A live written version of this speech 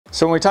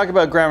So when we talk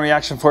about ground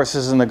reaction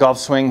forces in the golf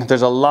swing,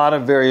 there's a lot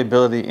of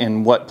variability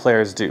in what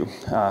players do.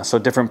 So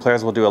different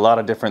players will do a lot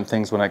of different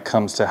things when it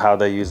comes to how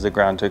they use the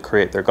ground to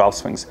create their golf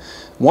swings.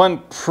 One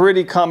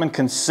pretty common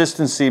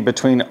consistency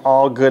between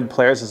all good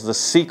players is the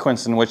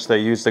sequence in which they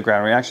use the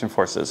ground reaction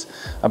forces.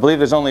 I believe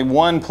there's only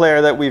one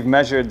player that we've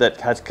measured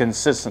that has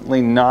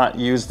consistently not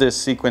used this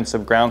sequence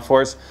of ground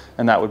force,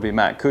 and that would be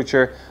Matt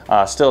Kuchar.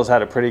 Still has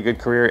had a pretty good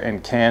career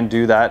and can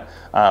do that,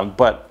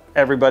 but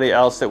everybody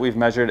else that we've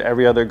measured,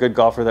 every other good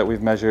golfer that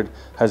we've measured,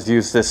 has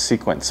used this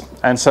sequence.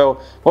 And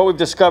so what we've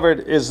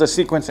discovered is the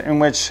sequence in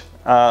which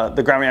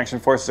the ground reaction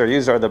forces are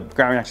used, or the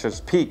ground reactions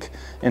peak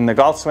in the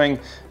golf swing,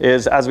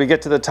 is as we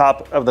get to the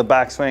top of the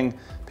backswing,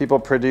 people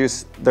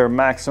produce their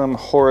maximum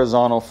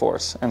horizontal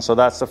force. And so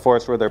that's the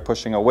force where they're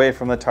pushing away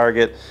from the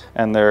target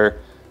and their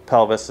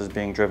pelvis is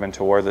being driven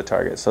towards the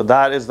target. So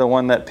that is the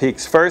one that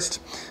peaks first.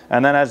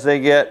 And then as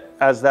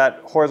that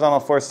horizontal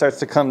force starts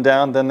to come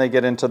down, then they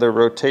get into their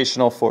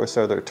rotational force,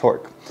 or their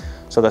torque.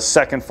 So the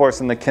second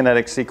force in the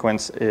kinetic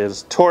sequence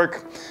is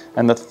torque.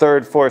 And the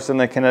third force in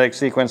the kinetic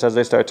sequence as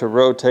they start to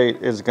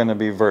rotate is going to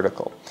be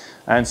vertical.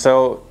 And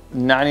so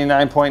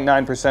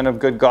 99.9% of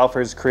good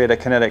golfers create a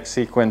kinetic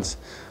sequence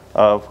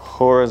of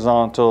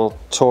horizontal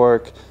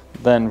torque,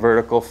 then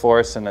vertical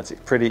force, and it's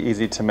pretty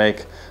easy to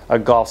make a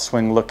golf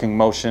swing looking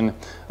motion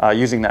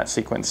using that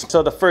sequence.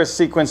 So the first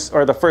sequence,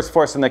 or the first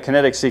force in the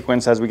kinetic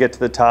sequence as we get to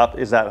the top,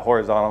 is that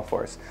horizontal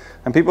force.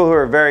 And people who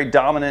are very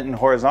dominant in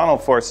horizontal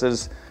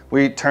forces,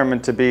 we term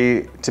it to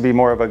be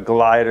more of a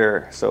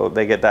glider, so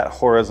they get that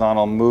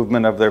horizontal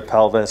movement of their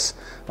pelvis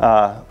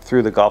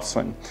through the golf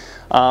swing.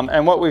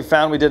 And what we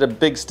found, we did a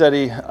big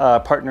study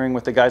partnering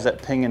with the guys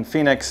at Ping in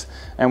Phoenix,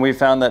 and we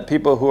found that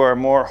people who are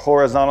more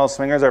horizontal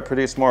swingers or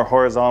produce more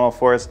horizontal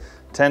force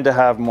tend to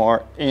have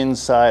more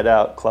inside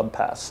out club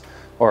paths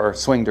or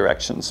swing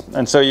directions.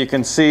 And so you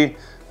can see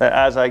that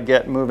as I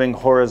get moving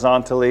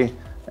horizontally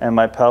and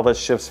my pelvis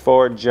shifts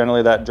forward,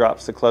 generally that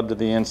drops the club to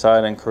the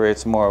inside and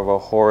creates more of a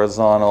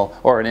horizontal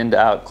or an in to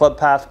out club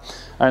path.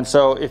 And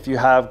so if you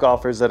have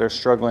golfers that are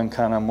struggling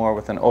kind of more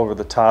with an over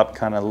the top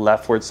kind of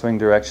leftward swing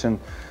direction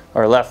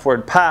or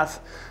leftward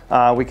path,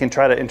 we can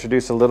try to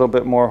introduce a little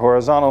bit more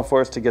horizontal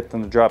force to get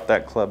them to drop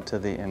that club to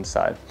the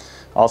inside.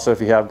 Also,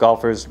 if you have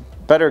golfers,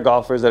 better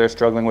golfers that are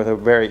struggling with a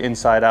very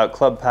inside out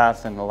club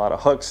path and a lot of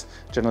hooks,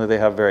 generally they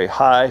have very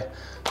high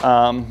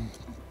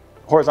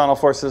horizontal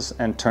forces,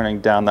 and turning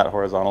down that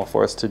horizontal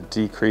force to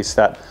decrease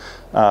that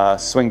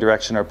swing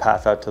direction or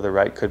path out to the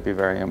right could be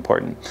very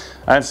important.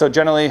 And so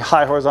generally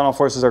high horizontal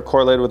forces are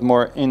correlated with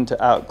more in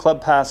to out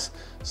club paths.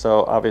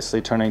 So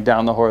obviously turning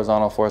down the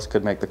horizontal force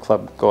could make the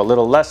club go a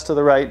little less to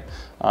the right,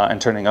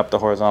 and turning up the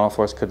horizontal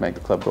force could make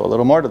the club go a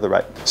little more to the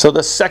right. So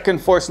the second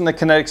force in the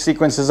kinetic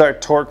sequence is our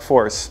torque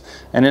force.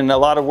 And in a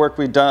lot of work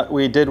we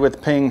did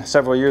with Ping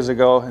several years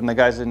ago and the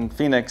guys in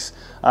Phoenix,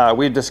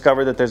 we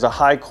discovered that there's a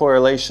high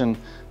correlation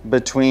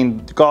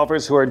between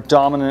golfers who are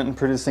dominant in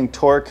producing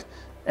torque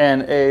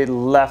and a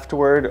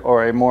leftward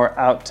or a more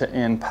out to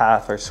in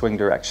path or swing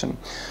direction.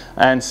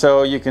 And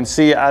so you can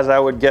see as I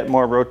would get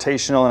more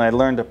rotational and I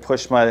learned to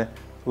push my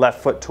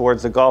left foot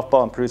towards the golf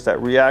ball and produce that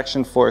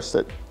reaction force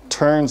that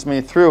turns me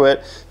through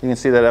it, you can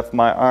see that if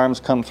my arms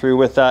come through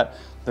with that,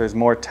 there's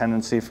more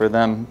tendency for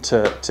them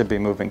to be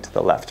moving to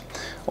the left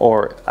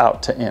or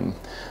out to in.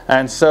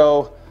 And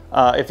so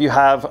if you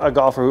have a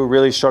golfer who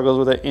really struggles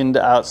with an in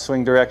to out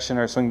swing direction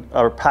or swing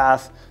or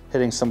path,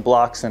 hitting some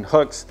blocks and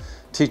hooks,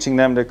 teaching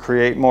them to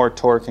create more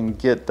torque and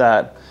get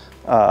that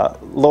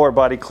lower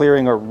body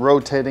clearing or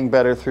rotating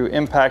better through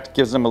impact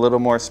gives them a little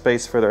more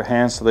space for their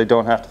hands so they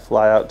don't have to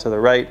fly out to the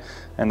right,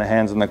 and the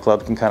hands and the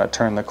club can kind of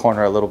turn the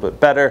corner a little bit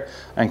better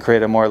and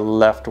create a more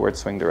leftward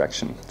swing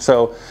direction.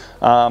 So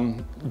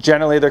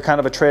generally they're kind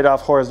of a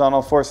trade-off,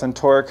 horizontal force and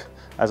torque.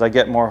 As I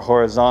get more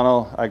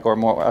horizontal, I go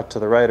more out to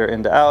the right or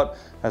into out.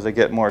 As I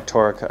get more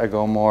torque, I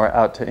go more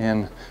out to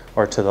in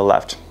or to the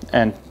left.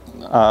 And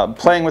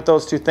playing with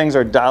those two things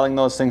or dialing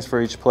those things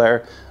for each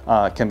player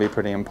can be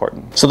pretty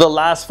important. So the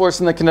last force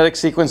in the kinetic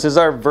sequence is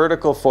our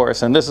vertical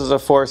force, and this is a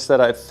force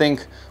that I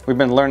think we've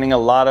been learning a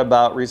lot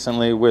about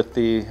recently with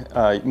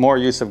the more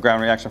use of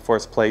ground reaction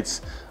force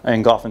plates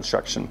in golf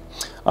instruction.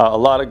 A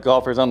lot of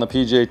golfers on the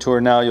PGA Tour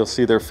now, you'll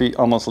see their feet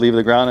almost leave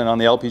the ground, and on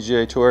the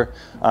LPGA Tour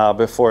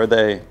before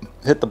they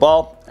hit the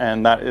ball,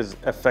 and that is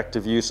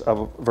effective use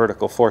of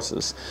vertical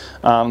forces.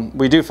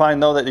 We do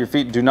find though that your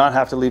feet do not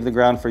have to leave the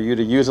ground for you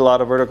to use a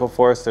lot of vertical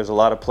force. There's a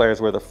lot of players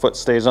where the foot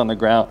stays on the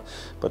ground,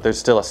 but there's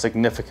still a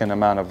significant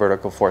amount of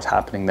vertical force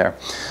happening there.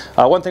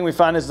 One thing we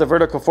find is the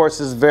vertical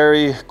force is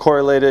very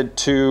correlated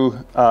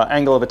to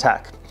angle of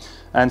attack.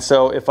 And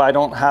so if I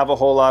don't have a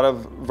whole lot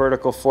of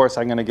vertical force,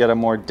 I'm going to get a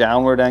more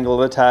downward angle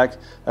of attack.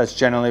 That's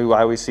generally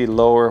why we see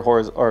lower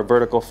or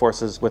vertical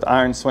forces with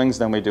iron swings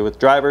than we do with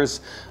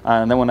drivers.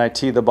 And then when I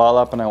tee the ball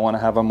up and I want to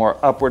have a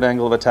more upward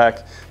angle of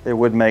attack, it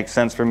would make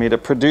sense for me to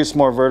produce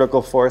more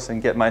vertical force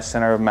and get my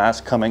center of mass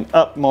coming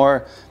up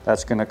more.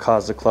 That's going to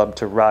cause the club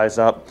to rise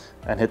up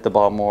and hit the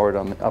ball more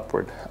on the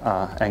upward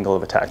angle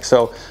of attack.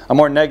 So a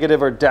more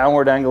negative or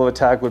downward angle of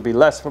attack would be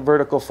less for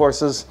vertical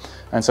forces.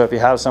 And so if you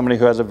have somebody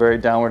who has a very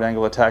downward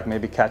angle of attack,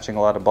 maybe catching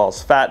a lot of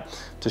balls fat,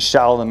 to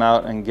shallow them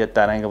out and get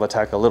that angle of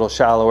attack a little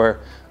shallower,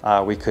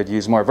 we could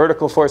use more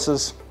vertical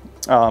forces.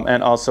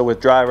 And also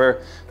with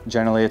driver,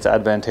 generally it's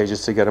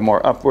advantageous to get a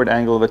more upward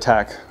angle of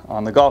attack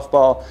on the golf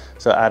ball.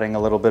 So adding a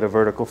little bit of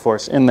vertical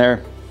force in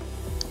there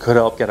could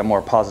help get a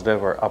more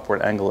positive or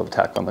upward angle of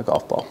attack on the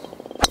golf ball.